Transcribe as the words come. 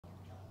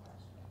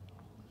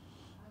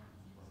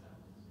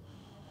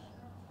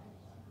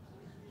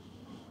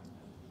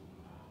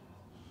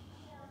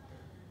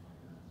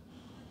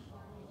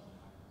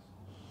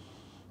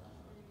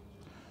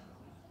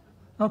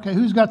Okay,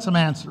 who's got some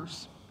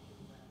answers?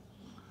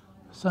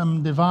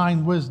 Some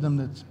divine wisdom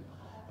that's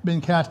been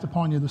cast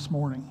upon you this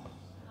morning.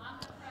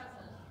 Omnipresent.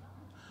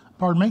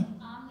 Pardon me?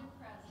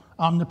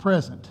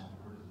 Omnipresent. Omnipresent.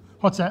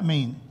 What's that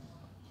mean?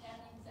 That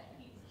means that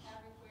he's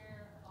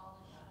everywhere all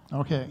the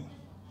time. Okay.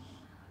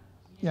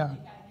 Yeah. I think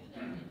I knew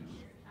that, didn't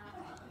you?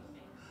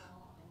 Constantly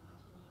faithful and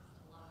continues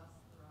to love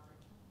us through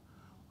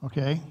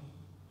everything. Okay.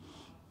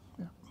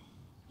 Yeah.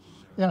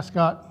 Yeah,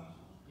 Scott.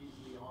 He's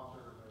the author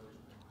of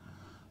everything.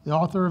 The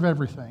author of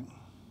everything.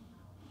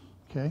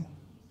 Okay. He's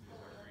our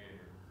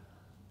creator.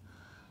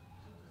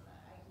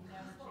 He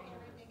never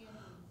changes.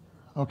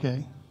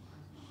 Okay.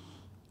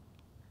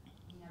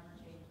 He never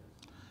changes.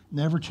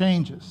 Never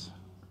changes.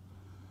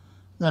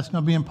 That's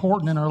going to be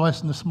important in our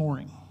lesson this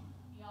morning.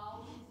 He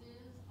always is,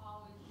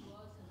 always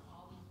was, and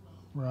always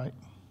will. Right.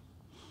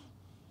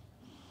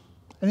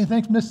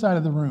 Anything from this side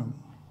of the room?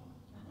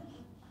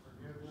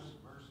 Forgiveness,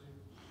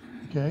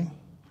 mercy. Okay.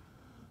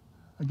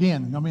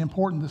 Again, going to be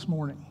important this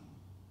morning.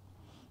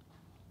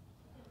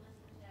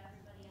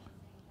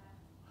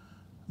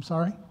 I'm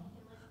sorry?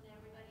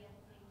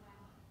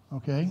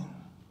 Okay.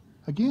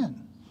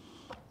 Again,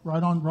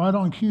 right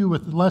on cue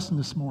with the lesson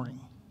this morning.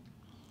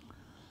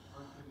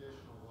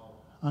 Unconditional love.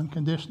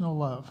 Unconditional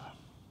love.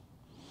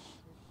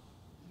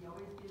 He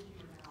always gives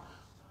you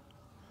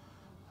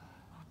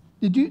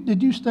an out.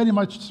 Did you study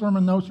my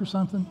sermon notes or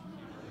something?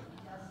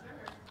 Yes,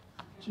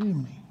 sir.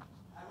 Jiminy.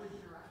 I was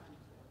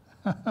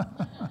directed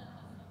to.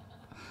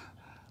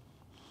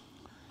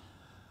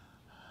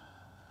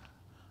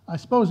 I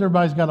suppose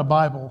everybody's got a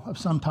Bible of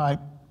some type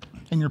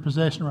in your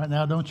possession right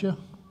now, don't you?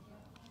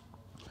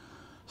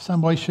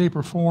 Some way, shape,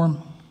 or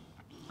form.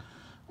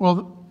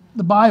 Well,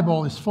 the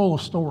Bible is full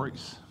of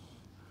stories.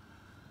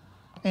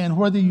 And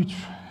whether you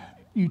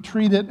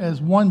treat it as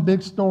one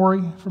big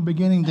story from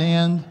beginning to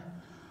end,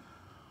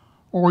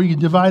 or you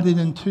divide it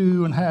in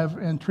two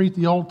and treat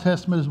the Old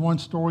Testament as one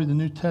story, the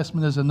New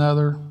Testament as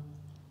another,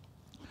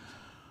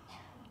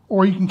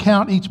 or you can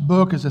count each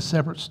book as a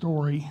separate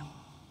story,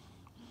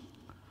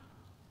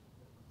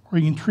 or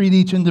you can treat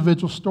each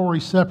individual story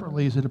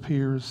separately as it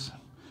appears.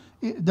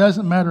 It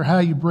doesn't matter how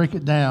you break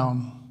it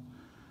down.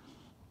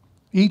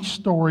 Each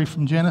story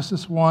from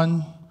Genesis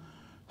 1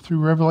 through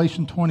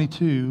Revelation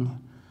 22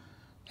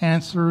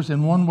 answers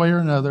in one way or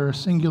another a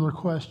singular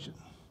question.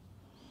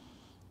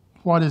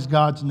 What is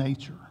God's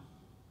nature?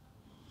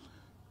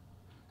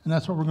 And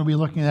that's what we're going to be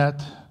looking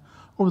at.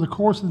 Over the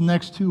course of the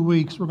next 2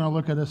 weeks, we're going to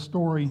look at a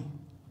story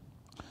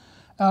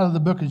out of the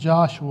book of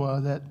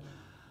Joshua that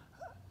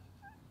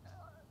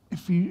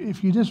if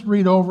you just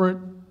read over it,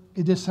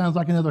 it just sounds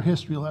like another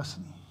history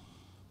lesson.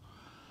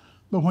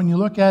 But when you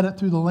look at it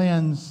through the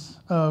lens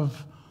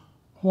of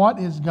what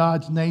is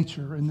God's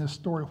nature in this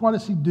story, what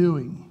is he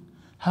doing?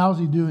 How is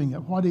he doing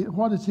it? What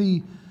is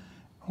he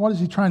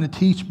trying to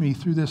teach me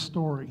through this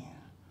story?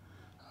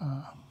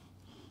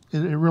 It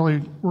really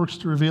works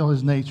to reveal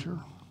his nature.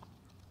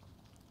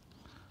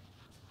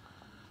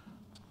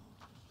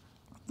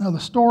 Now,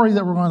 the story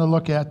that we're going to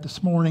look at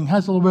this morning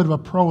has a little bit of a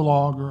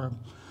prologue,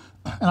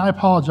 and I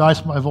apologize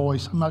for my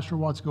voice. I'm not sure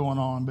what's going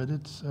on, but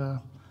it's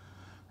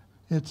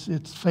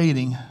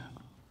fading.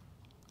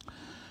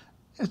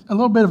 It's a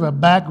little bit of a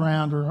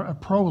background or a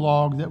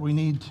prologue that we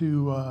need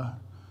to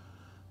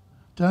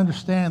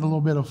understand a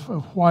little bit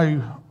of why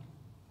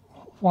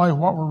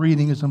what we're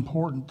reading is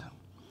important.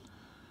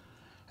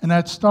 And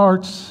that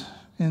starts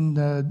in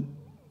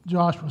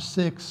Joshua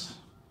 6,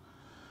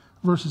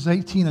 verses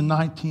 18 and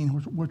 19,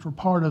 which were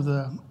part of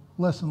the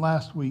lesson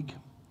last week.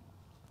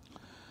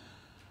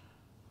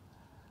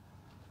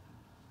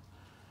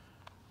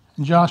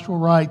 And Joshua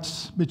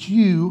writes, "But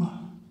you,"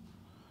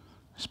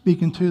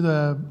 speaking to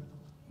the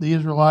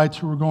Israelites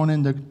who were going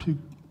into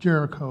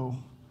Jericho,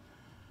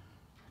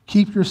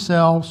 "keep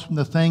yourselves from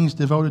the things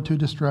devoted to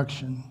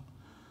destruction,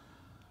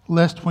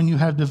 lest when you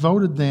have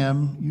devoted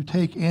them, you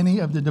take any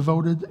of the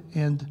devoted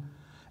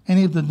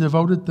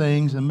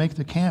things and make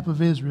the camp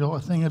of Israel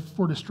a thing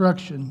for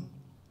destruction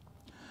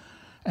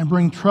and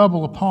bring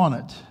trouble upon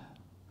it.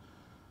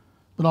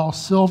 But all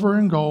silver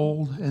and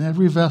gold and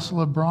every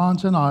vessel of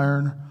bronze and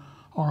iron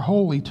are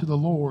holy to the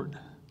Lord.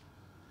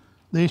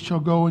 They shall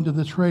go into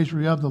the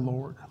treasury of the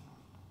Lord."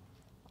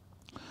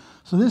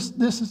 So this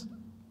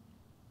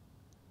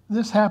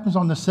happens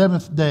on the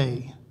 7th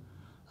day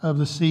of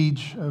the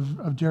siege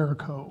of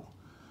Jericho.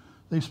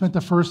 They spent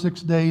the first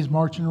 6 days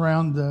marching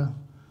around the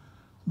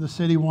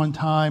city one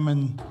time,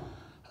 and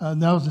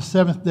that was the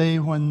 7th day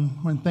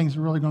when things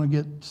are really going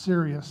to get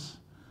serious.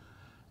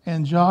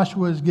 And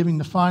Joshua is giving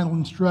the final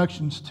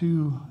instructions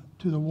to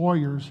the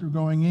warriors who are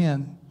going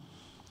in.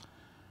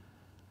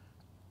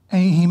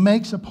 And he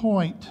makes a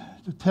point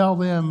to tell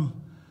them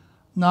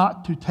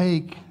not to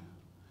take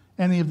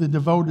any of the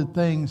devoted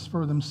things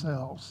for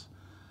themselves.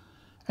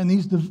 And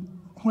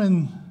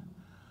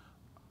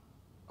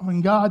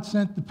when God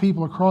sent the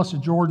people across the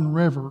Jordan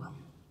River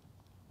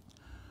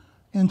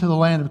into the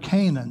land of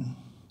Canaan,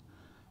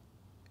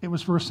 it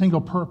was for a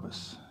single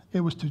purpose. It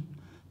was to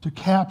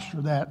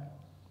capture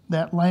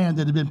that land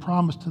that had been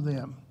promised to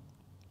them.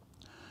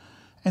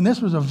 And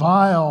this was a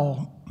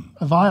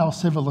vile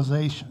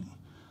civilization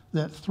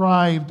that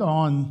thrived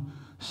on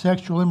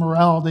sexual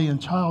immorality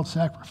and child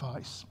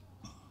sacrifice.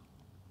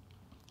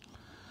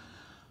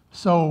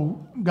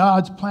 So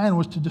God's plan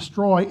was to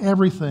destroy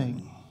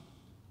everything.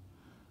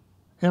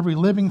 Every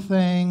living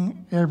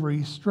thing,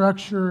 every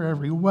structure,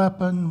 every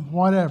weapon,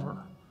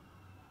 whatever.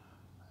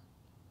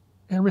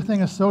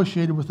 Everything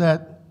associated with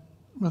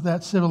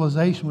that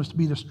civilization was to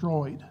be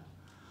destroyed,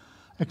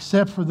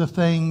 except for the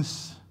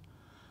things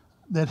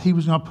that he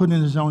was going to put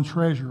in his own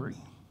treasury.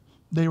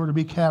 They were to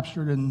be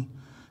captured and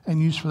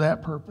used for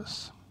that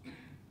purpose.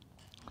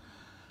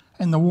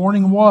 And the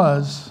warning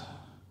was,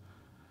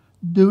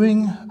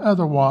 doing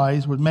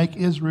otherwise would make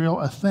Israel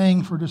a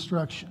thing for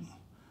destruction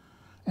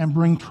and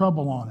bring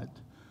trouble on it.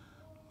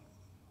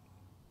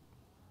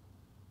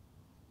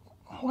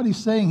 What he's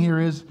saying here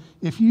is,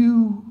 if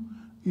you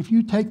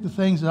take the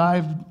things that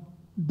I've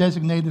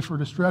designated for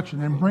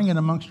destruction and bring it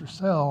amongst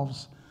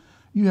yourselves,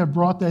 you have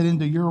brought that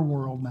into your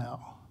world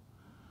now,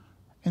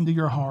 into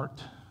your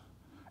heart,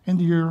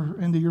 into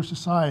your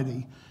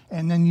society,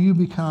 and then you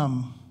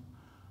become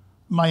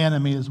my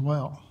enemy as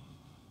well.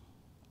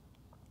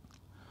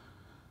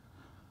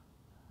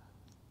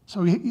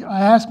 So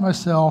I ask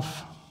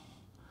myself,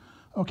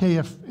 okay,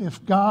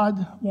 if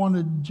God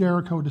wanted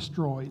Jericho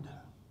destroyed,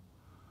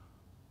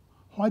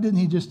 why didn't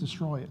he just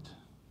destroy it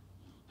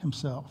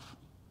himself?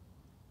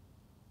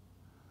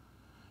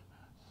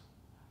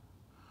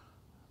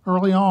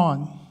 Early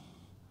on,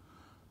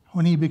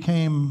 when he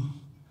became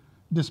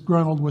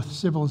disgruntled with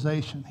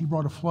civilization, he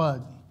brought a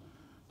flood,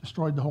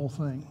 destroyed the whole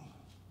thing,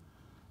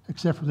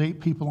 except for the 8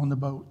 people on the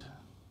boat.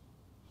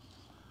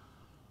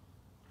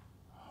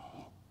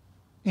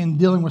 In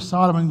dealing with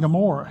Sodom and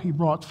Gomorrah, he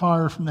brought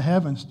fire from the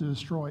heavens to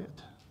destroy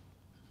it.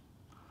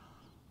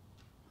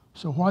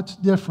 So what's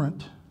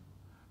different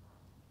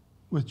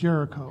with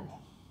Jericho?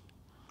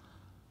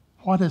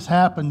 What has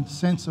happened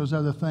since those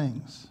other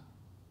things?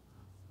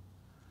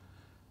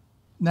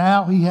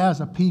 Now he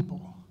has a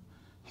people.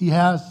 He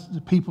has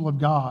the people of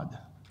God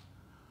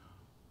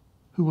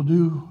who will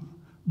do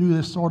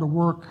this sort of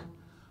work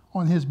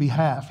on his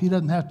behalf. He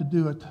doesn't have to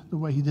do it the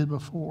way he did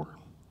before.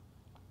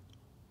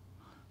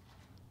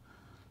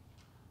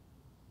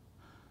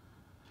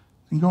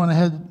 And going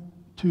ahead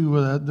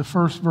to the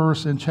first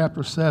verse in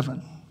chapter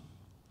 7.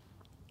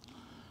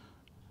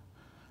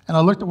 And I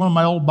looked at one of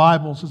my old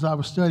Bibles as I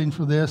was studying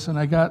for this, and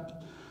I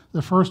got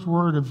the first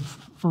word of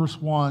verse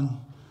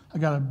 1. I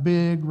got a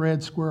big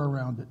red square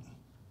around it.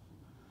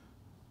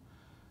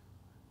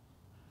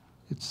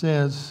 It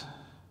says,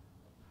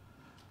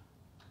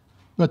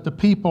 "But the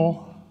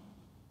people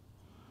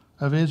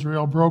of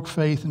Israel broke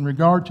faith in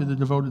regard to the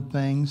devoted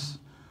things.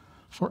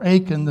 For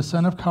Achan, the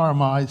son of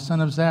Carmi, son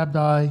of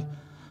Zabdi,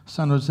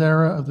 son of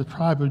Zerah of the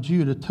tribe of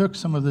Judah, took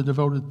some of the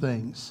devoted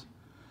things,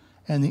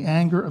 and the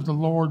anger of the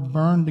Lord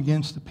burned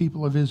against the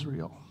people of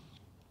Israel."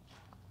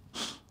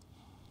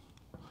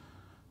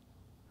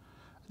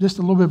 Just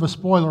a little bit of a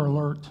spoiler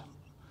alert.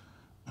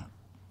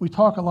 We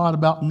talk a lot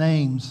about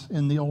names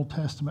in the Old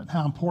Testament,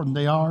 how important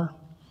they are.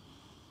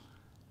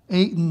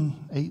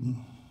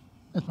 Achan,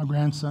 that's my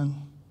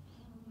grandson.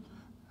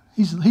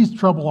 He's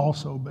trouble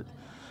also, but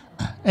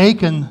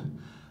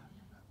Achan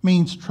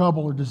means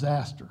trouble or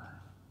disaster.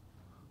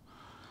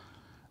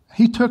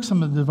 He took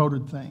some of the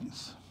devoted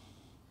things,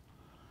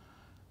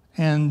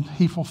 and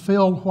he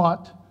fulfilled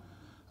what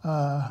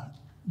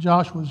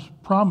Joshua's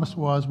promise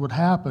would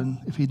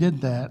happen if he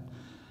did that.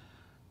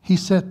 He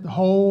set the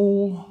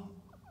whole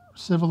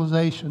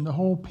civilization, the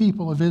whole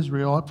people of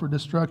Israel up for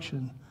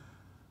destruction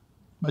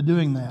by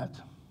doing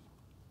that.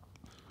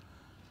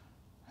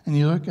 And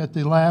you look at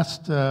the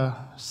last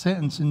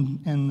sentence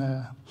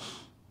in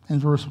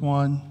verse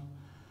 1.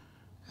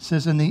 It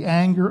says, "And the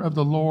anger of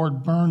the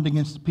Lord burned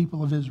against the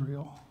people of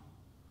Israel,"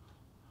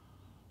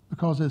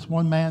 because it's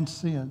one man's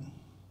sin.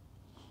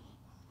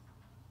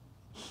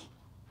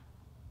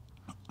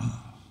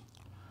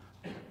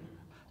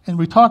 And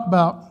we talk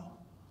about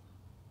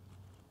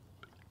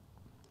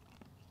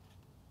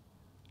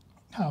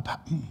how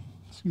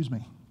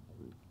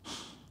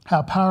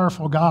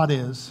powerful God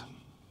is.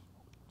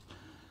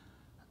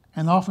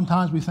 And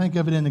oftentimes we think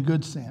of it in a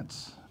good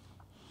sense,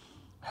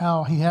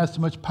 how he has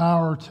so much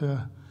power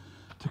to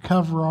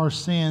cover our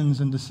sins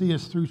and to see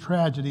us through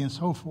tragedy and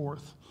so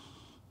forth.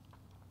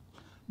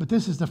 But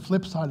this is the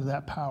flip side of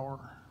that power.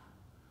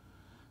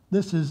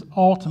 This is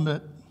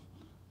ultimate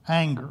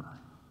anger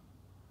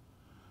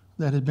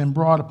that had been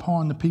brought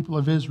upon the people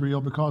of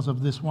Israel because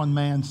of this one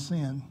man's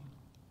sin.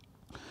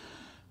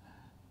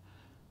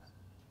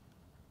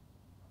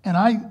 And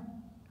I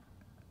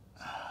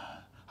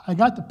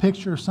got the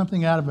picture of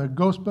something out of a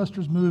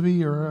Ghostbusters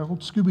movie or an old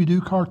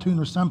Scooby-Doo cartoon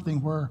or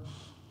something where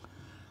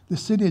the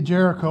city of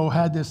Jericho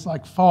had this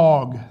like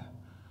fog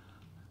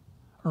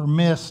or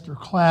mist or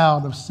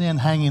cloud of sin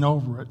hanging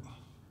over it.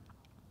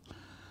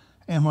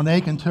 And when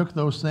Achan took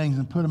those things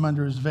and put them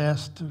under his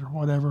vest or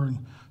whatever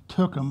and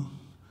took them,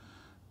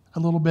 a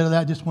little bit of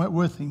that just went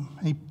with him.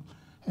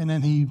 And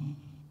then he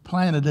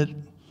planted it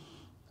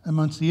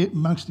amongst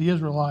the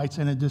Israelites,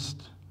 and it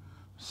just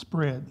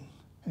spread.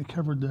 It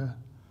covered the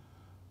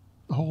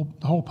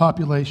whole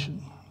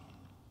population.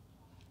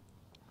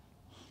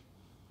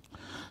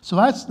 So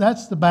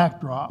that's the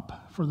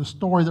backdrop for the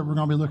story that we're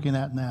going to be looking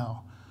at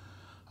now.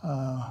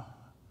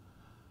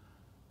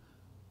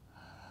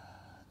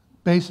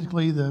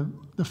 Basically,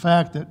 the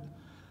fact that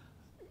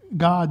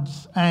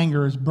God's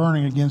anger is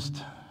burning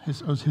against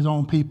his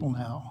own people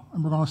now,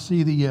 and we're going to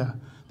see the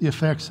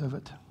effects of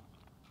it.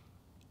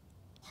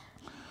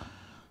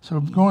 So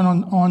going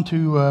on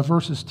to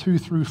verses 2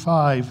 through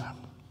 5.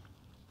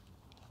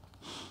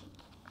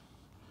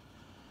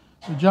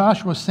 So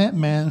Joshua sent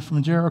men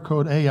from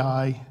Jericho to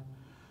Ai,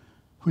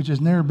 which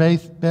is near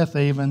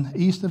Bethaven,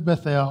 east of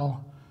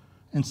Bethel,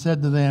 and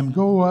said to them,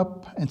 "Go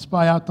up and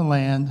spy out the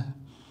land."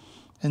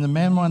 And the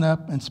men went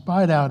up and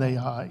spied out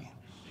Ai.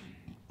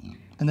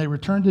 And they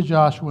returned to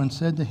Joshua and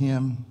said to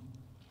him,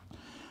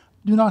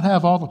 "Do not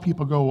have all the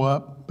people go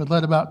up, but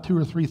let about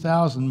 2,000 or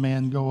 3,000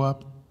 men go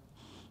up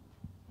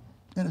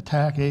and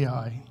attack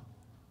Ai.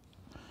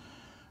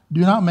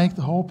 Do not make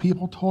the whole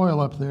people toil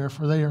up there,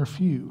 for they are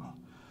few."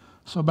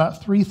 So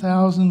about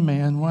 3,000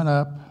 men went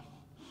up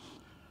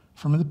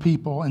from the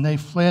people, and they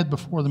fled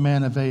before the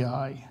men of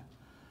Ai.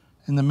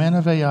 And the men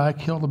of Ai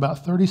killed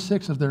about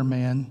 36 of their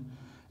men,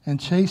 and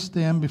chased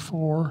them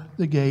before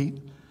the gate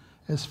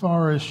as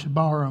far as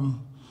Shebarim,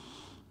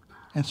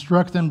 and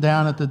struck them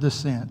down at the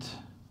descent.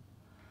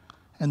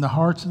 And the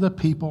hearts of the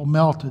people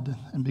melted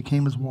and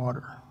became as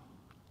water.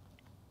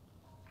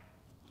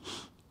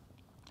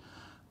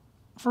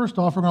 First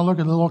off, we're going to look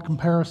at a little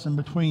comparison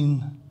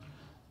between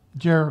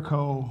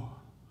Jericho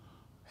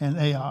and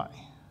Ai.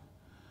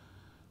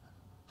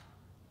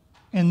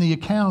 In the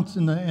accounts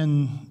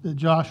that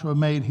Joshua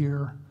made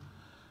here,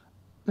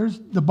 there's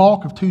the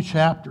bulk of 2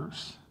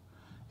 chapters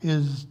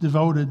is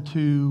devoted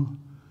to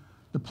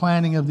the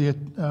planning of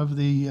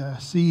the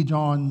siege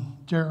on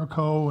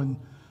Jericho and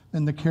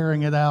then the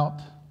carrying it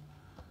out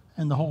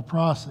and the whole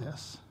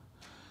process.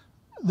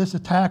 This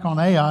attack on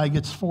Ai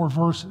gets 4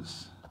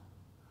 verses.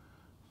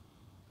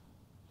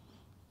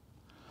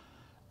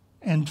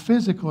 And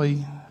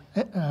physically,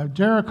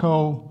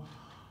 Jericho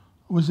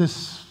was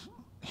this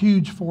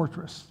huge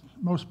fortress,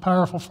 most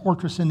powerful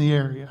fortress in the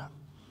area.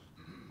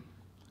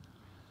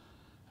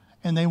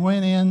 And they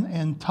went in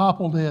and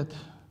toppled it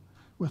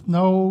with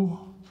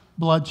no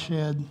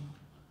bloodshed,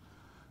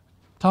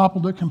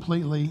 toppled it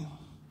completely,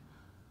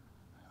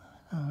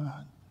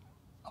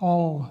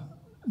 all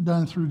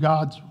done through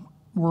God's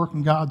work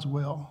and God's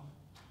will.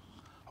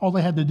 All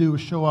they had to do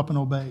was show up and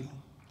obey.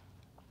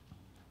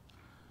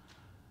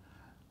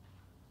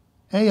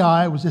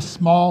 Ai was this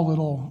small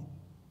little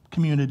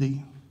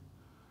community,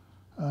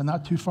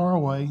 not too far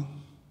away.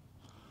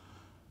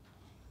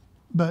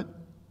 But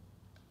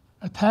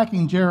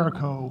attacking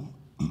Jericho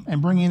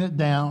and bringing it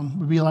down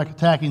would be like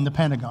attacking the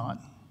Pentagon.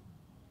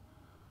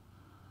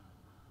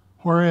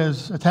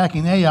 Whereas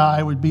attacking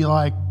Ai would be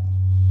like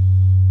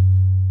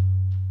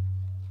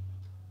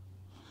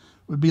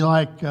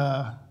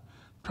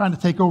trying to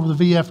take over the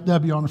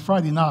VFW on a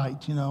Friday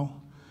night, you know.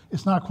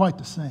 It's not quite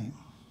the same.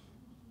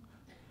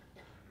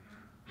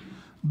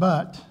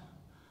 But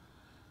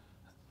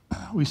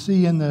we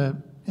see in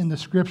the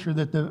scripture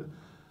that the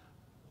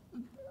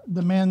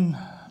men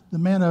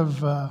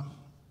of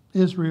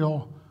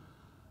Israel,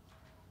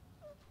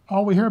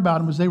 all we hear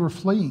about them is they were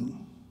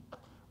fleeing.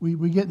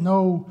 We get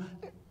no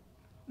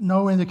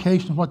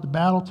indication of what the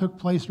battle took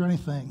place or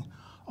anything.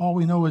 All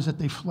we know is that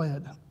they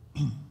fled.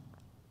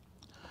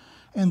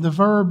 And the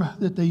verb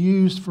that they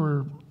used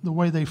for the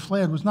way they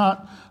fled was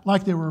not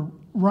like they were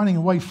running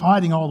away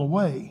fighting all the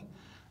way.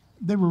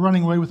 They were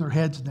running away with their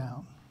heads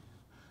down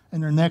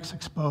and their necks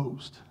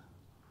exposed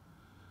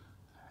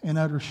in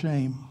utter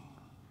shame.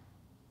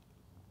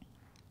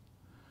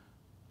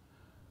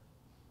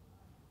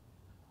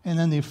 And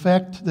then the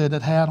effect that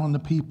it had on the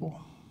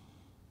people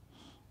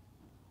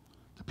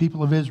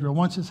of Israel.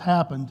 Once it's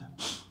happened,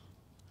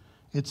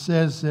 it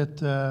says that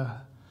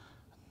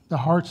the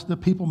hearts of the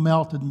people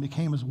melted and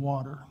became as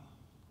water.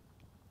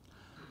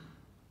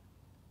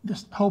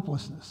 Just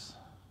hopelessness.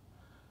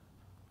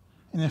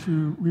 And if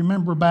you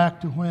remember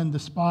back to when the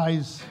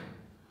spies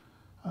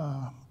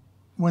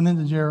went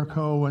into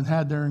Jericho and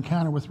had their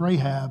encounter with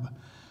Rahab,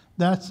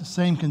 that's the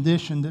same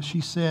condition that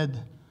she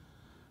said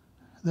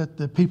that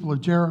the people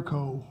of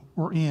Jericho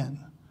were in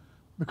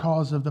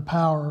because of the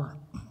power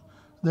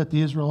that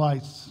the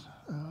Israelites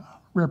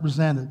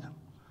represented.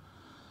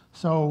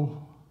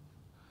 So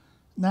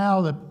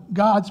now that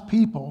God's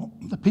people,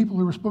 the people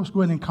who were supposed to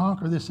go in and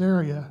conquer this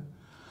area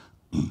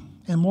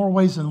in more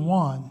ways than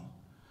one,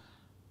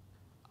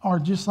 are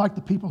just like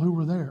the people who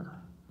were there.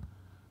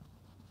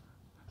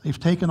 They've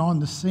taken on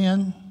the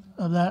sin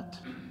of that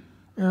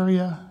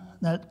area,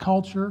 that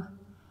culture,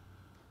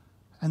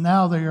 and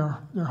now they're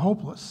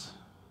hopeless.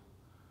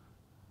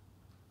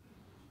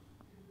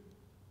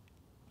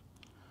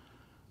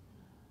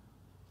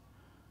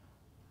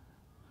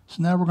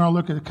 So now we're going to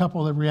look at a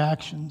couple of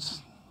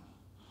reactions.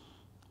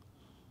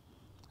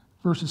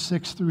 Verses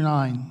 6 through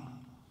 9.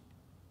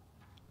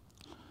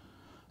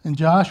 And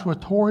Joshua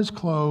tore his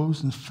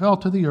clothes and fell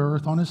to the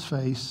earth on his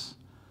face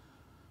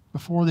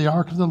before the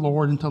ark of the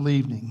Lord until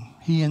evening,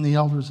 he and the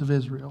elders of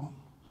Israel.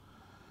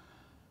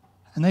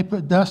 And they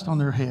put dust on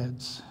their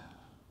heads.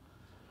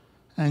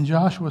 And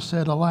Joshua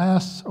said,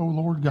 Alas, O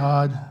Lord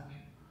God,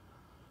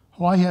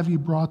 why have you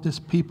brought this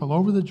people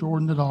over the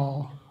Jordan at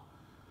all,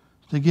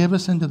 to give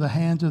us into the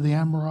hands of the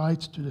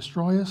Amorites to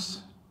destroy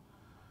us?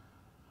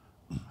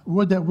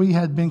 Would that we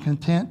had been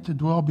content to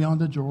dwell beyond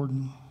the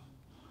Jordan.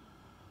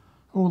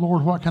 O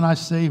Lord, what can I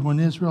say when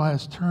Israel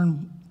has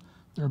turned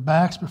their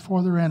backs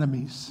before their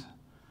enemies?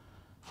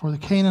 For the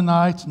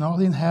Canaanites and all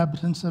the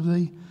inhabitants of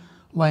the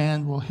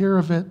land will hear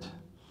of it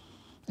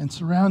and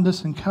surround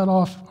us and cut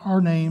off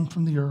our name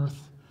from the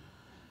earth.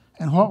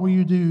 And what will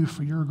you do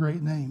for your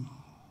great name?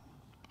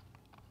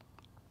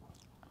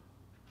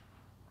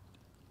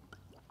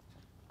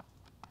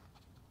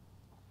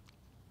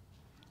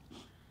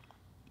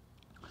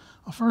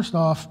 Well, first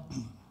off,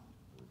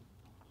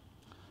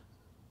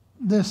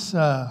 this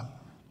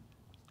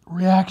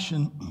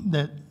reaction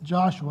that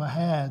Joshua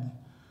had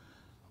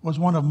was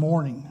one of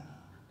mourning.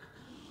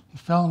 He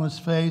fell on his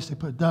face. They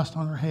put dust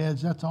on their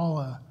heads. That's all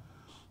a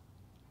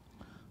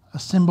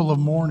symbol of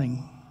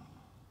mourning.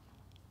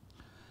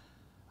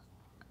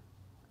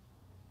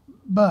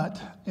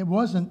 But it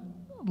wasn't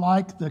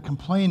like the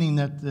complaining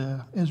that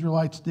the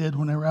Israelites did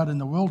when they were out in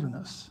the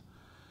wilderness.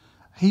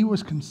 He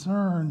was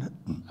concerned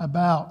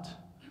about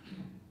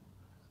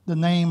the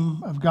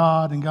name of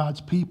God and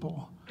God's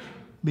people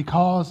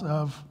because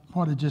of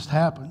what had just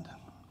happened.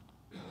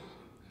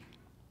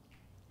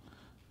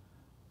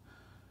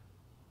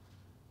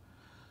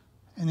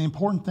 And the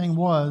important thing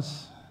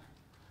was,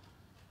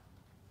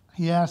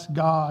 he asked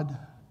God,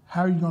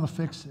 how are you going to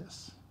fix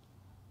this?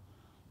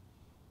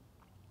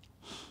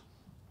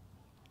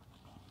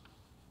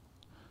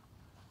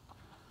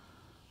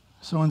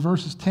 So in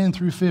verses 10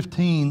 through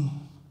 15,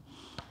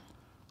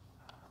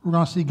 we're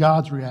going to see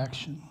God's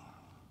reaction.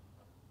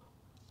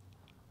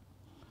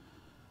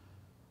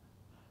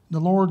 The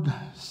Lord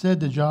said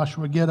to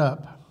Joshua, Get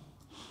up.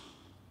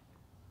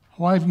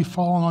 Why have you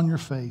fallen on your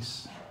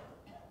face?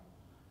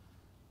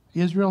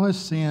 Israel has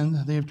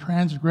sinned. They have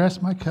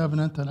transgressed my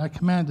covenant that I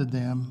commanded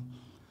them.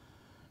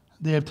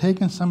 They have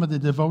taken some of the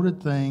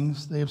devoted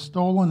things. They have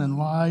stolen and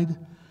lied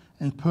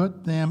and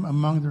put them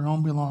among their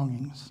own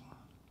belongings.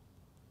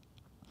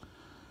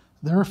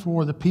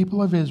 Therefore, the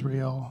people of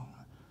Israel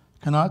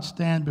cannot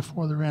stand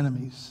before their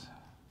enemies.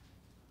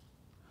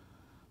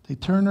 They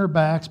turn their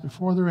backs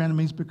before their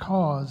enemies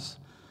because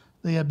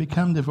they have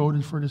become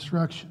devoted for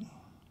destruction.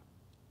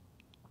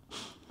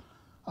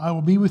 I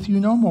will be with you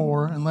no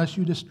more unless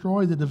you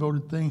destroy the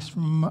devoted things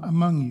from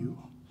among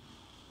you.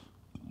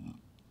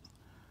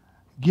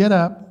 Get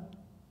up,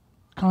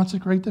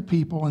 consecrate the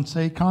people, and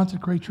say,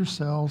 Consecrate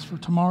yourselves for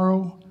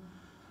tomorrow.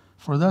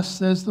 For thus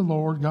says the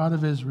Lord God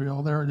of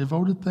Israel, there are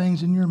devoted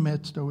things in your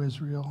midst, O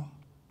Israel.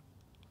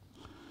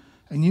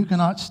 And you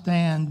cannot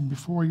stand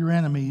before your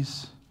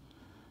enemies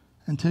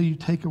until you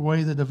take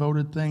away the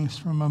devoted things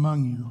from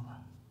among you.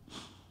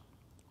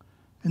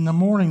 In the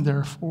morning,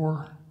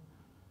 therefore,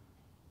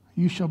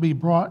 you shall be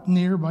brought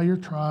near by your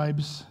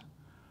tribes,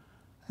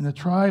 and the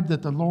tribe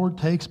that the Lord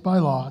takes by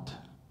lot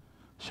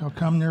shall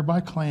come near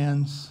by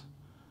clans,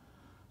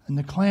 and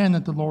the clan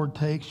that the Lord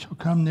takes shall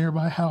come near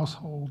by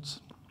households.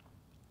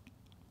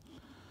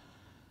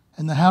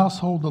 And the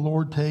household the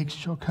Lord takes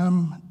shall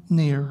come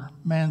near,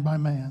 man by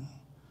man.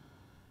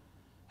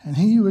 And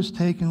he who is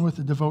taken with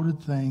the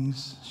devoted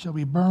things shall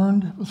be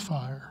burned with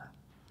fire.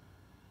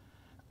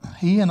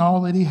 He and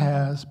all that he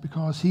has,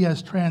 because he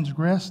has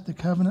transgressed the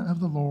covenant of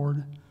the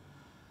Lord,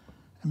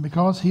 and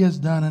because he has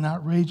done an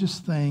outrageous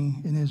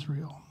thing in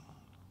Israel.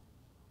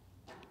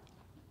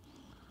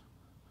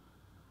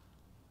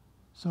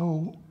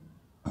 So,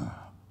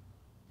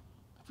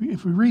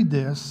 if we read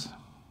this,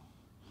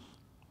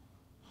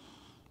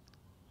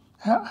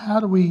 how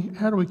do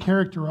we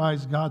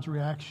characterize God's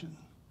reaction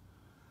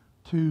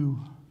to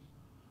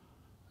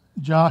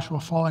Joshua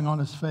falling on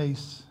his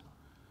face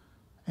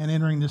and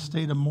entering this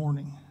state of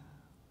mourning?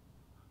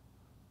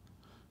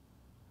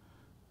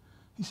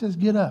 He says,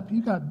 Get up.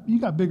 You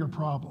got bigger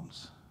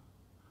problems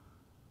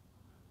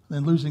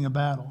than losing a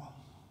battle.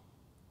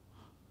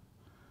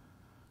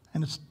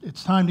 And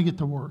it's time to get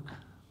to work.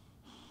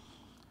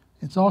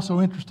 It's also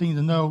interesting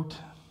to note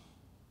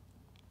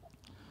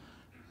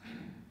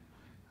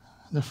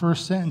the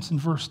first sentence in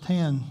verse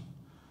 10.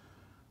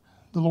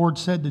 The Lord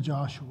said to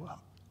Joshua,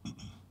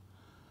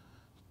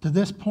 to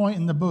this point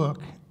in the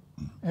book,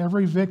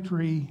 every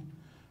victory,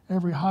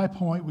 every high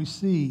point we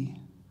see,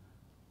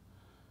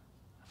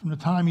 from the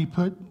time he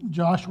put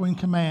Joshua in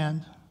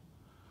command,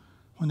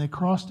 when they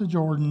crossed the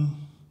Jordan,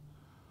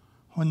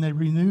 when they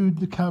renewed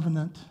the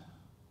covenant,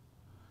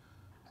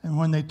 and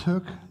when they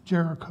took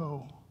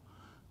Jericho,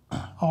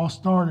 all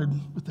started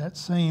with that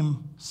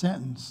same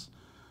sentence.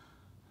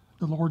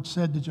 The Lord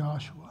said to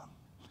Joshua.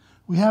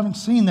 We haven't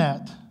seen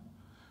that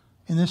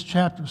in this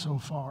chapter so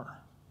far.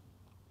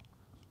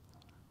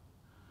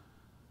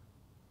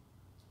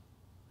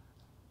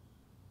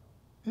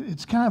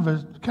 it's kind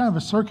of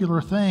a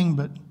circular thing,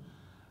 but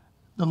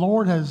the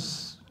Lord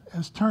has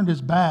turned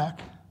his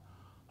back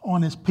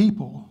on his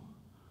people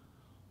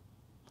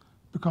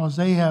because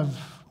they have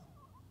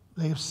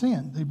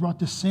sinned. They brought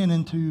this sin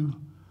into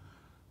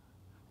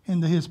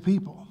his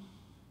people.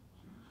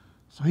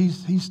 So he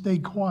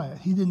stayed quiet.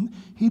 He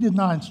did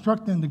not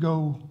instruct them to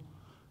go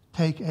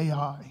take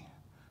Ai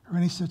or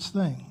any such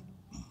thing.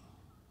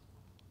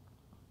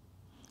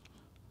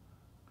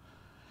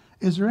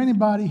 Is there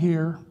anybody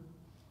here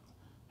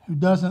who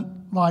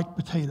doesn't like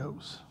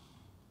potatoes?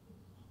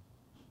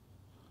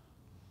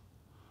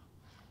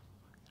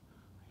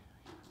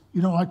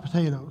 You don't like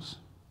potatoes?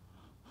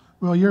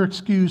 Well, you're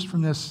excused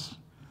from this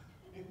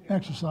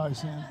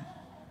exercise then.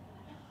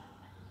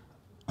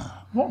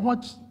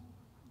 What's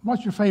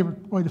your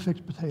favorite way to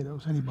fix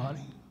potatoes? Anybody?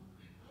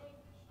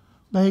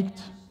 Baked,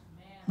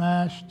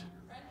 mashed,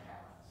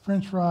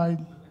 French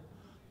fried,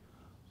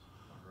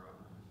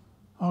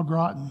 au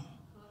gratin.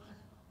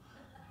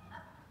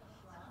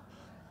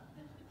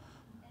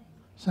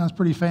 Sounds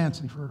pretty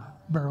fancy for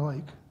Bear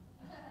Lake.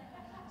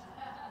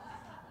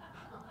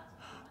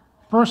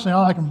 Personally, I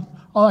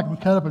like them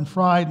cut up and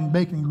fried in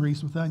bacon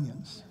grease with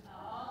onions.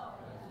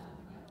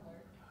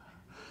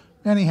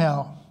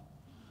 Anyhow,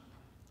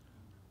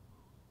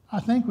 I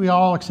think we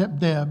all, except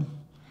Deb,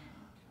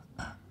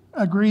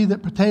 agree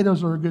that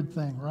potatoes are a good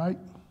thing, right?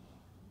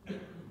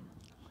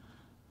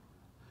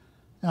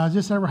 Now, has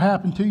this ever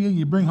happened to you?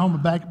 You bring home a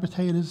bag of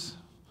potatoes,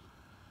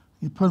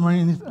 you put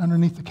them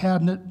underneath the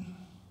cabinet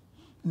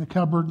in the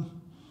cupboard,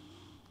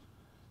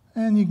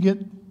 and you get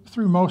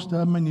through most of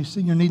them, and you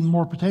see you're needing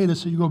more potatoes,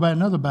 so you go buy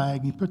another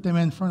bag, and you put them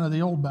in front of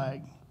the old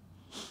bag.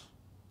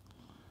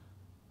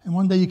 And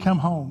one day you come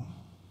home.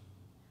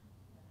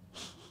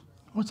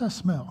 What's that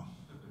smell?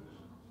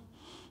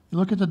 You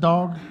look at the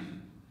dog.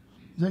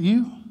 Is that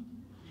you?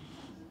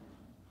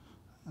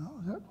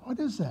 No, what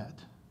is that?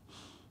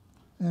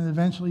 And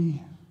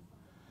eventually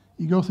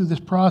you go through this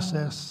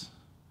process.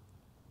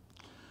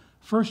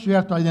 First, you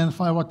have to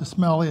identify what the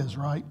smell is,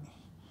 right?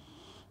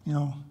 You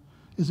know,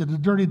 is it a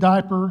dirty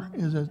diaper?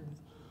 Is it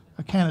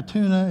a can of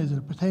tuna? Is it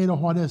a potato?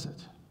 What is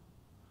it?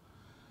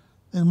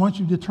 And once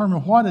you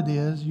determine what it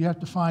is, you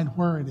have to find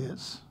where it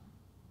is.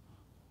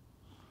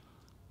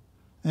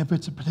 And if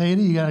it's a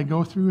potato, you got to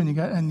go through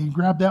and you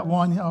grab that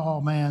one. Oh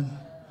man,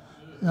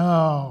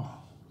 oh.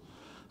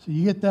 So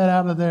you get that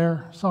out of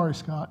there. Sorry,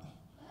 Scott.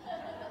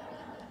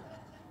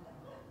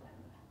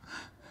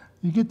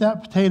 You get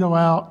that potato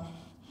out,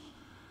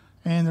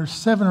 and there's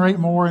 7 or 8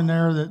 more in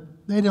there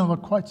that they don't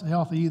look quite so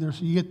healthy either.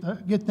 So you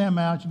get them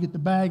out. You get the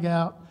bag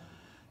out.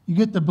 You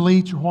get the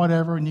bleach or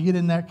whatever, and you get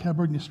in that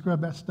cupboard and you scrub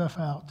that stuff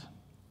out.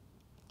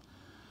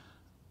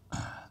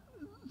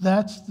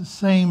 That's the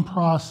same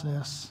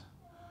process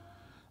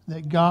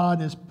that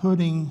God is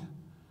putting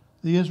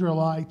the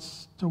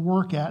Israelites to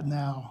work at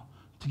now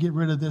to get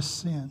rid of this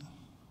sin.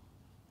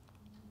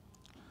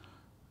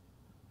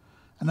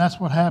 And that's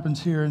what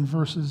happens here in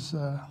verses,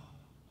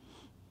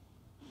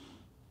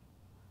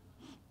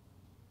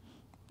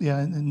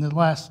 in the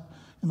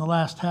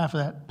last half of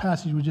that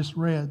passage we just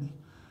read.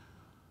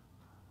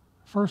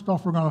 First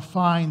off, we're going to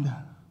find,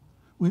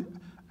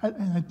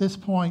 at this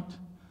point,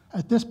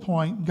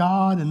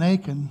 God and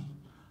Achan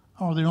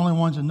are the only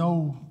ones that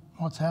know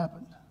what's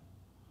happened.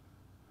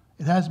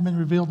 It hasn't been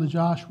revealed to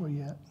Joshua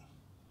yet,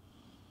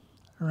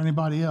 or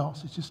anybody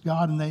else. It's just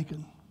God and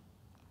Achan.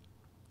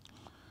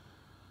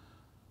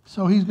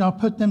 So he's going to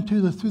put them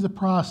through the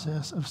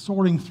process of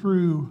sorting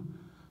through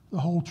the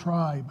whole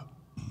tribe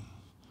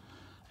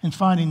and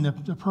finding the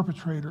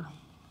perpetrator.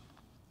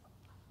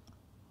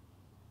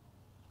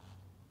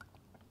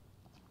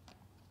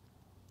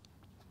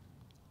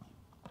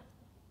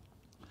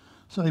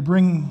 So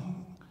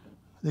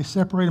they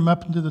separate them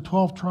up into the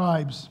 12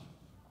 tribes.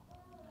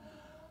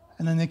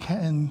 And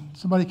then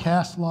somebody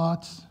casts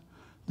lots.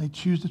 They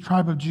choose the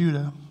tribe of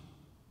Judah.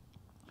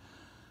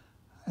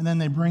 And then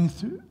they bring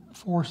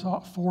forth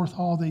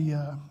all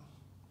the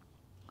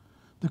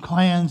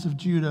clans of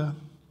Judah.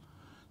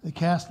 They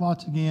cast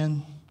lots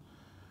again.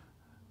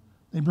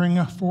 They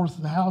bring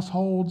forth the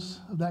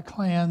households of that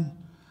clan.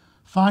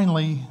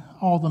 Finally,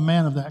 all the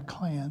men of that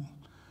clan.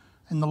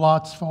 And the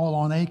lots fall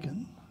on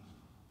Achan.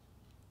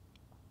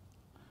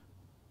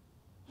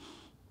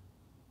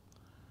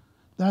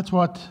 That's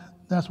what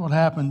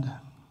happened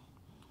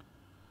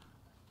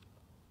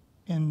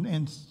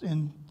in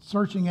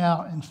searching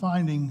out and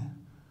finding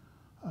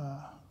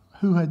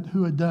who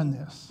had done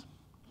this.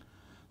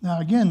 Now,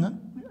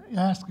 again,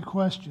 ask a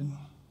question.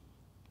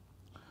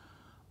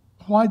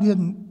 Why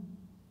didn't,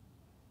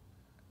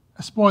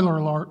 a spoiler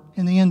alert,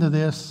 in the end of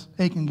this,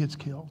 Achan gets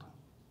killed?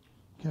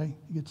 Okay,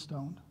 he gets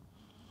stoned.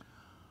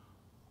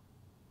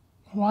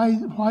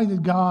 Why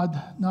did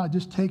God not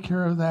just take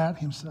care of that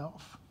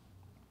himself?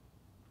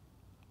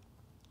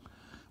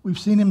 We've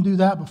seen him do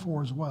that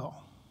before as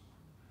well.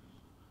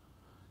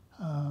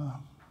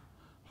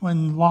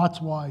 When Lot's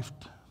wife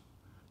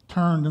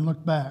turned and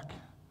looked back,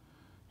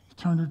 he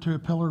turned her to a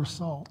pillar of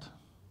salt.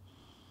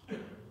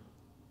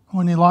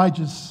 When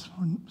Elijah's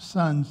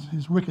sons,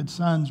 his wicked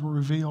sons, were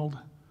revealed,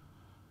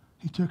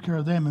 he took care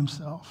of them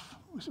himself.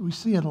 We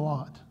see it a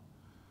lot.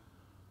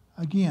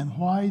 Again,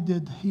 why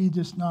did he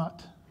just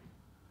not?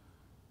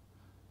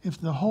 If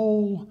the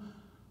whole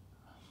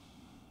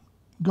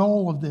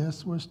goal of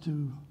this was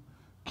to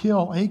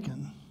kill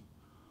Achan,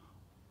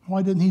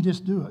 why didn't he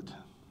just do it?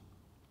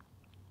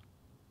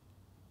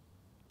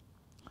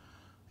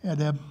 Yeah,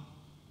 Deb.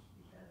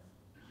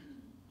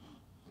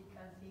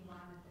 Because he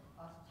wanted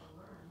us to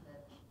learn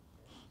that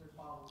to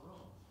follow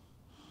rules,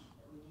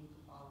 that we need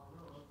to follow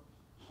rules,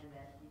 and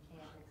that we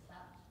can't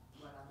accept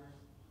what others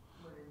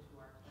put into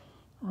our place.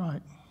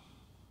 Right.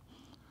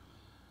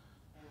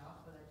 And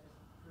also that just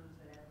proves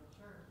that as a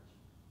church,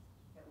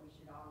 that we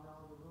should all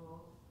know the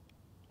rules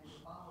and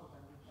follow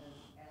them, because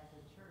as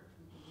a church,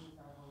 we can lose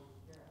our Holy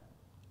Spirit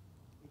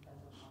because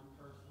of one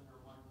person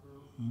or one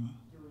group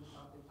doing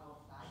something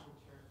outside the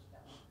church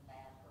that was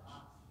bad for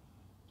us,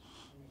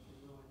 and it can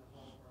ruin the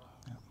whole for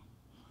us.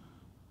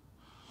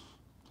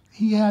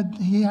 He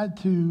had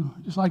to,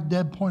 just like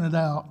Deb pointed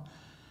out,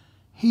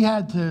 he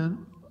had to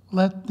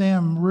let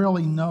them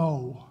really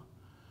know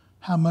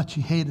how much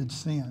he hated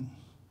sin.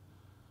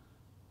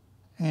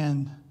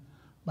 And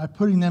by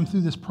putting them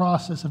through this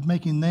process of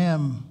making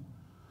them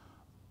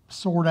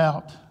sort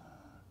out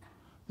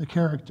the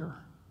character.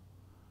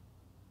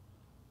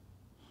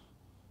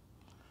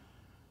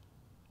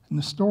 And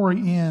the story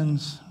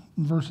ends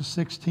in verses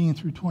 16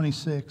 through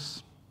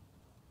 26.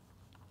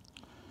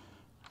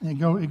 And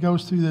it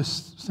goes through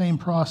this same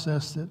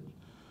process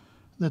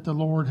that the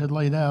Lord had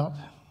laid out.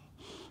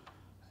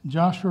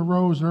 Joshua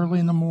rose early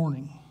in the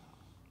morning.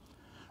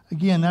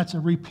 Again, that's a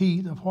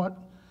repeat of what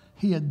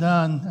he had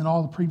done in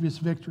all the previous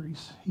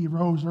victories. He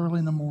rose early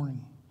in the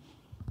morning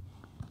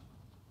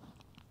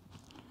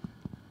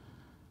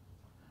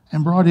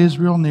and brought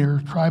Israel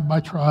near, tribe by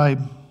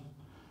tribe.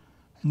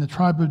 And the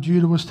tribe of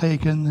Judah was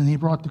taken, and he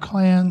brought the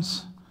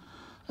clans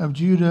of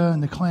Judah,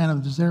 and the clan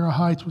of the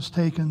Zerahites was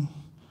taken.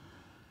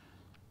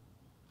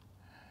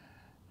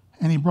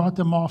 And he brought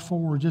them all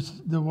forward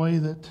just the way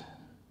that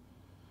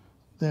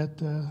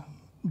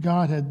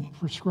God had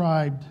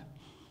prescribed.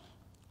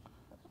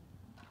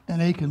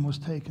 And Achan was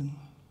taken.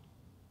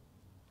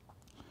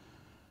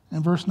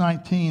 In verse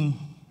 19,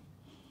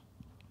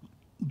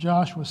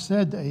 Joshua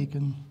said to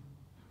Achan,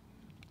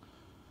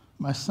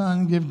 "My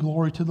son, give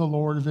glory to the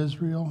Lord of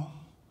Israel,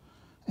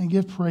 and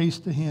give praise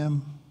to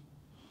him.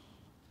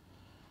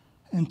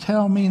 And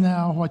tell me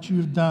now what you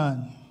have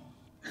done.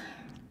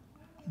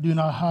 Do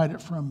not hide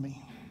it from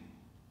me."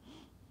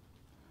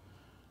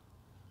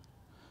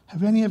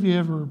 Have any of you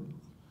ever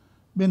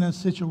been in a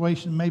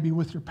situation, maybe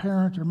with your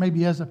parent, or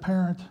maybe as a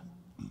parent,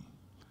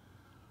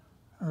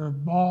 or a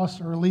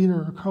boss, or a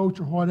leader, or a coach,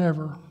 or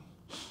whatever,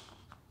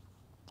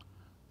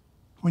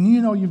 when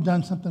you know you've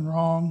done something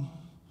wrong,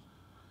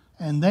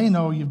 and they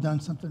know you've done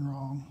something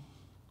wrong,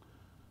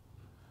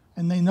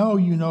 and they know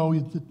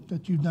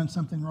that you've done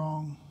something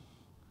wrong,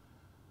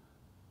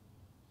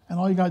 and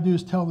all you got to do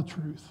is tell the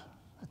truth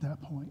at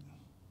that point.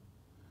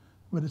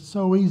 But it's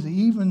so easy.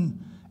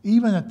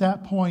 Even at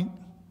that point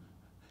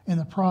in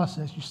the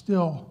process, you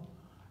want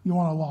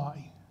to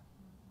lie.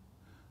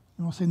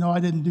 You want to say, "No,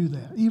 I didn't do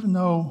that," even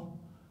though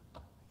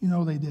you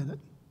know they did it.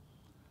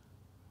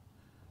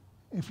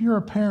 If you're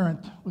a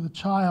parent with a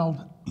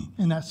child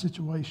in that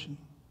situation,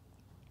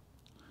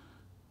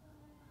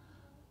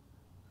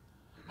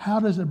 how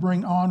does it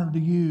bring honor to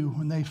you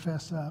when they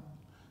fess up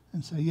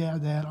and say, "Yeah,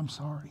 Dad, I'm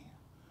sorry.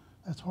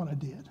 That's what I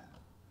did"?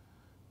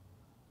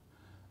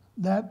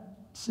 That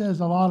says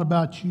a lot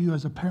about you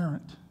as a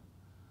parent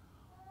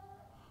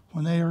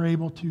when they are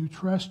able to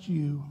trust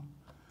you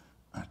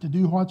to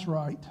do what's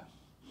right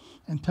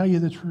and tell you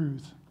the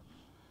truth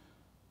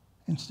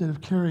instead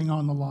of carrying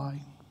on the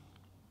lie.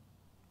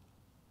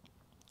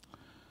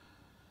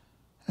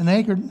 And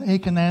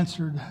Achan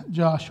answered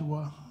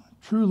Joshua,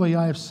 "Truly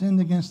I have sinned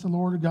against the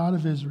Lord God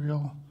of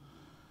Israel,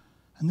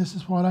 and this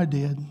is what I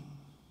did.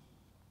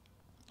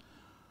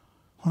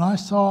 When I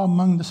saw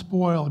among the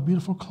spoil a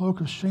beautiful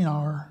cloak of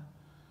Shinar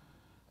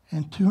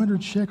and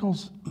 200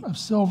 shekels of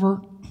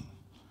silver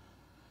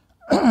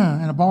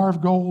and a bar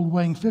of gold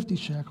weighing 50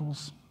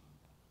 shekels,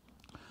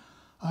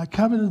 I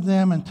coveted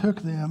them and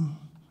took them,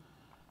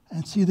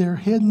 and see, they're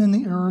hidden in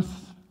the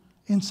earth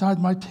inside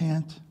my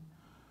tent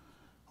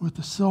with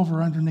the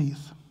silver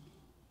underneath."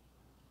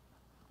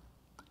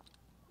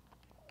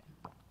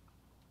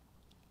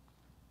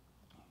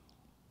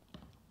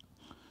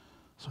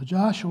 So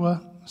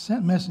Joshua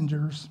sent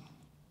messengers,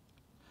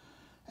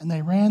 and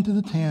they ran to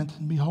the tent,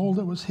 and behold,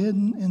 it was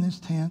hidden in his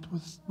tent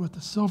with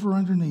the silver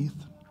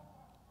underneath.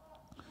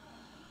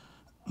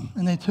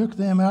 And they took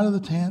them out of the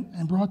tent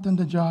and brought them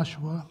to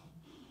Joshua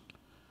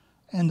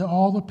and to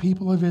all the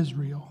people of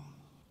Israel.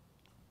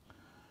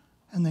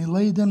 And they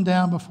laid them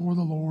down before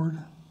the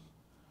Lord,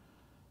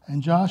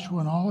 and Joshua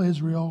and all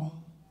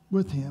Israel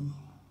with him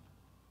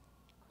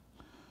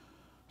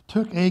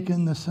took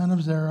Achan the son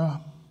of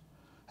Zerah,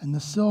 and the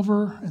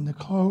silver, and the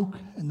cloak,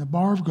 and the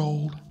bar of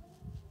gold,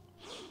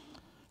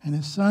 and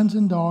his sons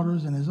and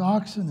daughters, and his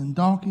oxen and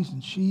donkeys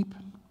and sheep,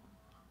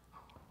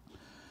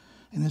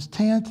 and his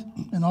tent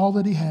and all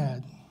that he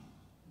had.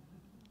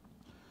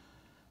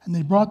 And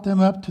they brought them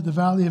up to the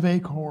valley of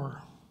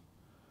Achor.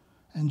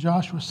 And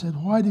Joshua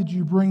said, "Why did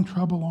you bring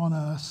trouble on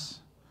us?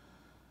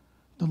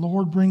 The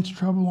Lord brings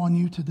trouble on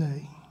you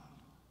today."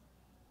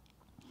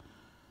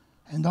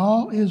 And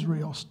all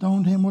Israel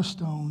stoned him with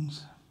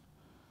stones.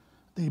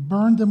 They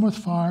burned them with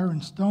fire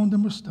and stoned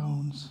them with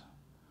stones.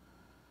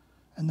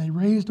 And they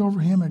raised over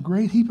him a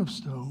great heap of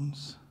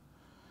stones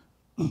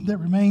that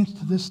remains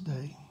to this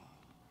day.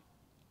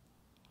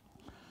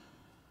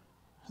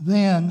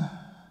 Then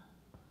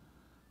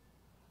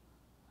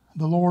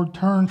the Lord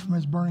turned from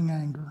his burning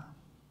anger.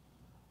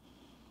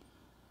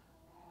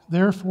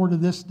 Therefore, to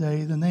this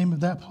day, the name of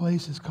that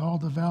place is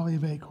called the Valley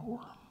of Achor.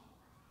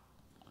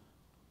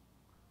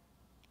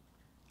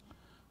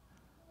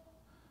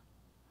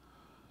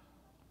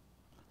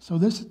 So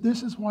this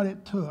is what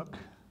it took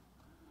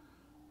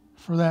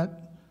for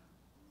that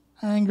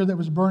anger that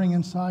was burning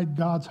inside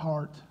God's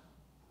heart,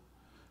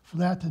 for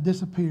that to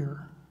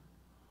disappear,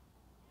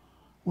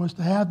 was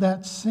to have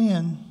that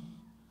sin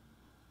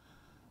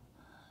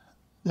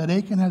that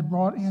Achan had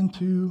brought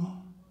into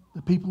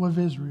the people of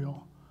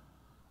Israel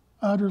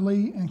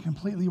utterly and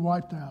completely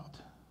wiped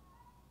out.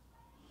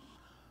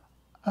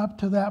 Up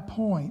to that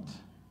point,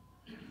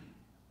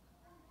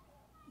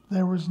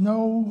 there was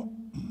no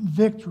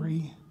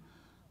victory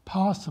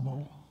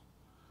possible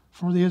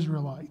for the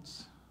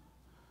Israelites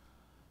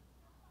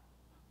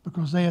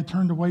because they had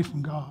turned away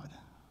from God.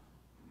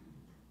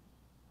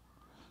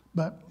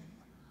 But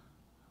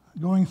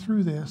going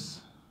through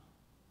this,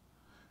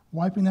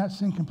 wiping that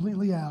sin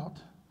completely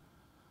out,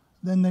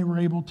 then they were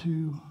able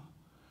to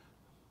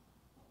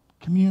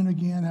commune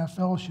again, have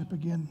fellowship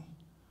again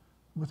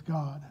with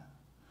God.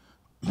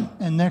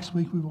 And next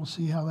week we will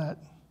see how that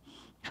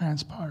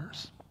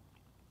transpires.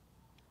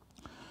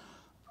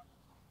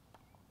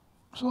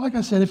 So like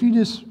I said, if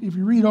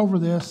you read over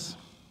this,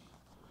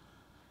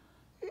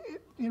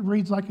 it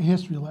reads like a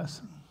history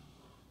lesson.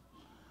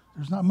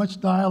 There's not much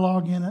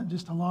dialogue in it,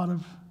 just a lot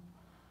of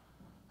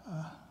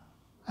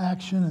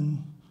action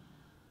and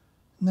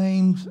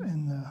names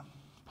and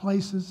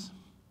places.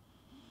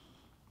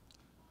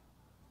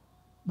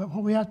 But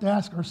what we have to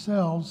ask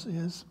ourselves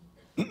is,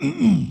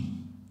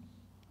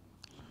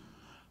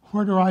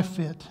 where do I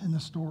fit in the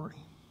story?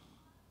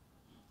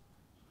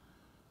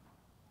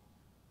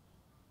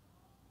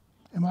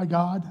 Am I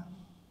God?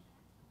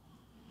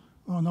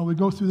 Well, no, we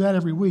go through that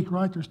every week,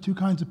 right? There's two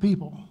kinds of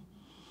people,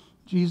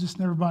 Jesus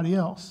and everybody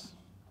else.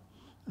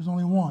 There's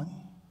only one.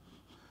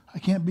 I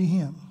can't be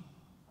him.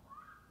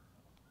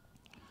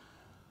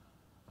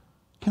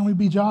 Can we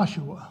be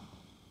Joshua?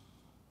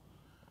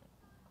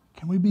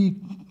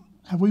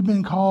 Have we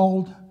been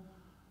called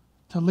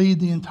to lead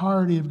the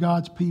entirety of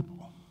God's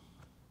people?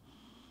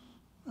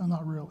 No,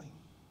 not really.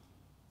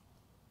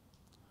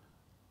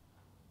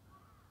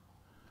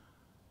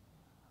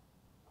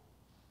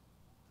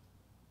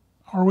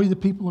 Are we the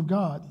people of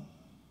God?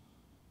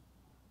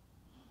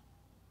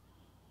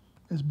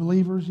 As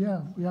believers,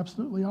 yeah, we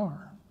absolutely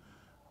are.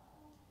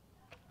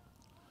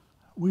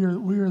 We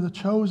are the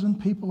chosen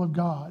people of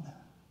God.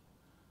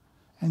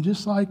 And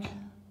just like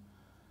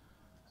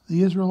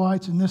the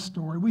Israelites in this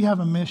story, we have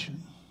a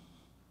mission.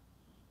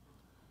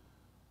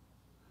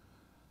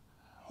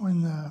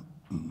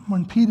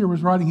 When Peter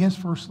was writing his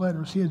first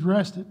letters, he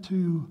addressed it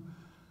to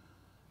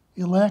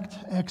elect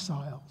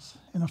exiles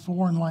in a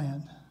foreign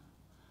land.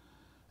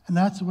 And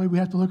that's the way we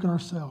have to look at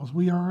ourselves.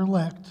 We are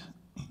elect,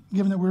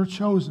 given that we're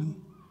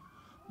chosen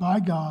by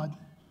God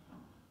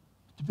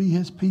to be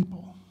his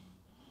people.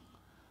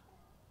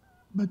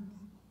 But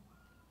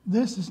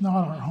this is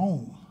not our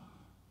home.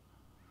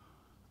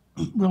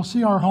 We'll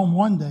see our home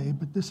one day,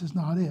 but this is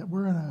not it.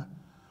 We're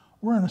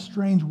in a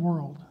strange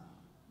world.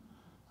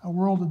 A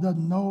world that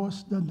doesn't know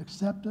us, doesn't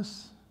accept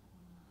us.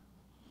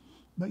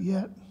 But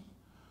yet,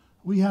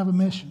 we have a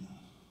mission,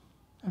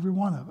 every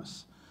one of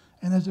us.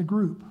 And as a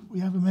group, we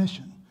have a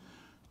mission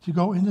to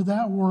go into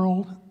that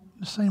world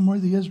the same way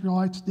the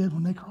Israelites did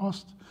when they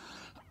crossed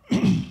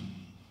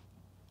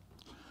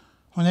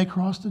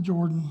the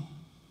Jordan,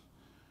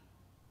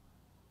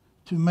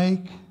 to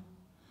make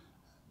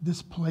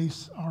this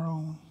place our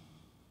own,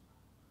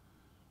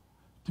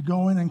 to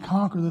go in and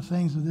conquer the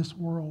things of this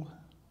world,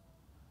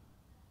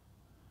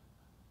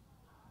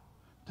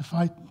 to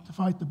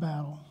fight the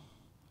battle.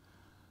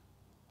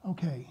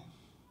 Okay.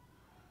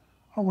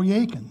 Are we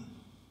Achan?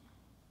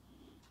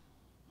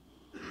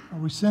 Are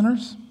we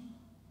sinners?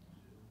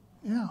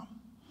 Yeah.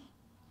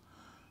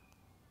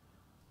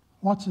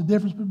 What's the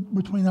difference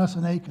between us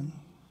and Achan?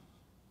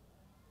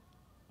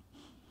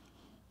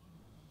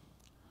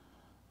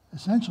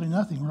 Essentially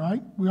nothing,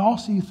 right? We all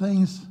see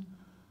things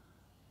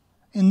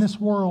in this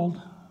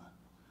world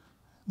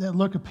that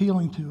look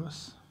appealing to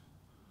us.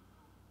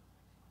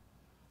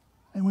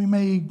 And we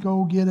may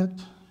go get it,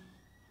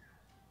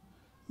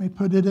 may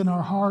put it in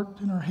our heart,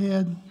 in our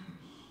head,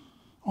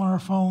 on our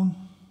phone.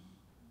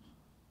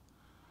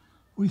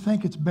 We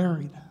think it's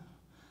buried.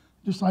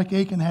 just like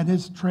Achan had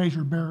his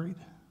treasure buried.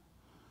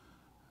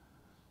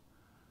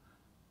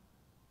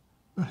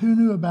 But who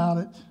knew about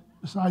it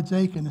besides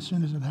Achan as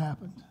soon as it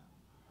happened?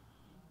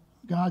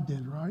 God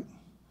did, right?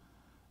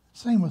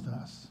 Same with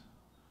us.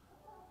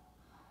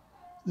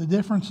 The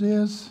difference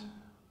is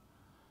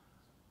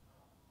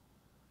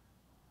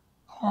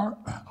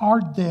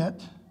our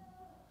debt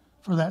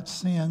for that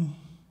sin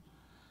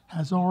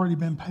has already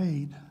been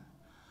paid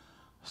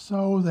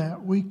so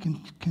that we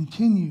can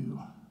continue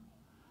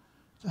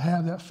to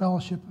have that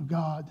fellowship of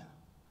God,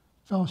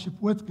 fellowship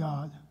with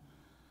God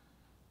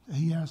that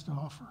He has to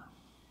offer.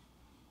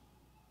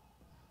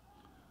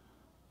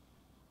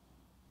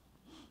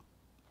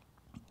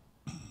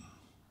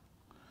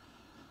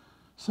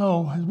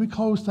 So, as we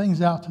close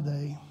things out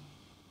today,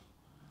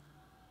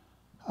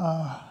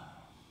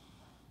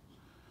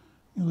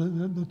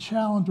 the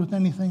challenge with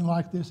anything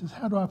like this is,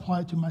 how do I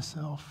apply it to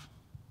myself?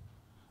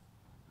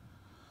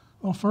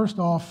 Well, first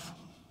off,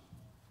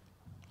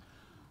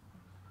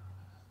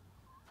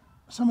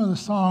 some of the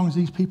songs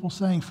these people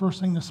sang first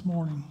thing this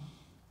morning,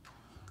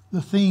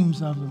 the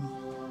themes of them.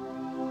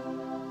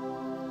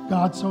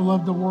 God so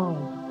loved the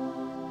world.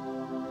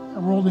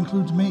 That world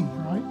includes me,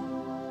 right?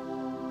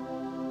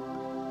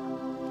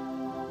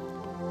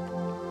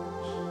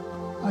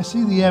 I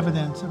see the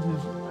evidence of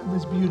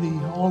his beauty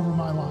all over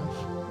my life,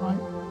 right?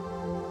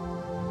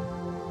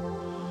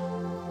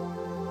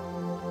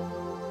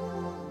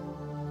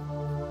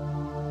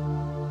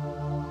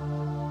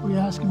 We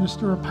ask Him to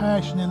stir a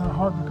passion in our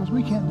heart because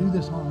we can't do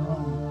this on our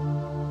own.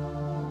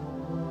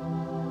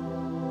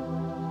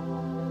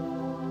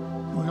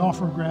 And we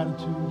offer gratitude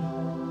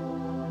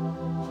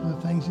for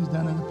the things He's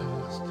done in the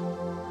past.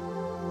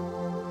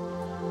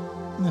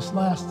 And this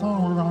last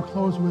song we're going to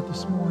close with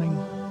this morning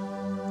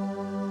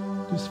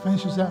just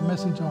finishes that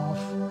message off.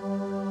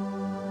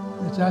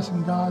 It's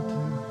asking God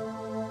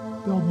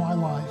to build my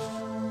life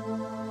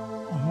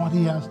on what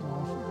He has to